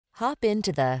Hop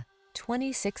into the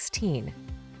 2016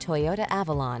 Toyota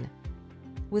Avalon.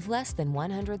 With less than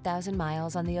 100,000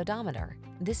 miles on the odometer,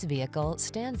 this vehicle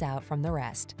stands out from the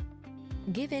rest.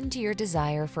 Give in to your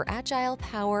desire for agile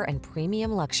power and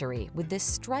premium luxury with this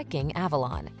striking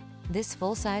Avalon. This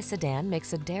full-size sedan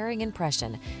makes a daring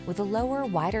impression with a lower,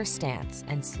 wider stance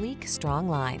and sleek, strong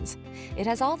lines. It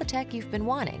has all the tech you've been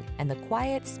wanting and the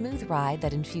quiet, smooth ride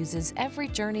that infuses every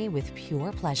journey with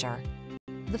pure pleasure.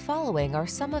 The following are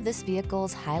some of this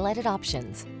vehicle's highlighted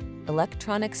options: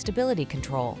 electronic stability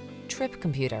control, trip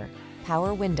computer,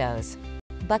 power windows,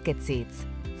 bucket seats,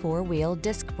 four-wheel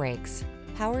disc brakes,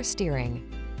 power steering.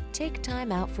 Take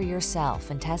time out for yourself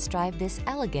and test drive this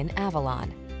elegant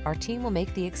Avalon. Our team will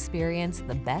make the experience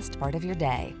the best part of your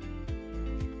day.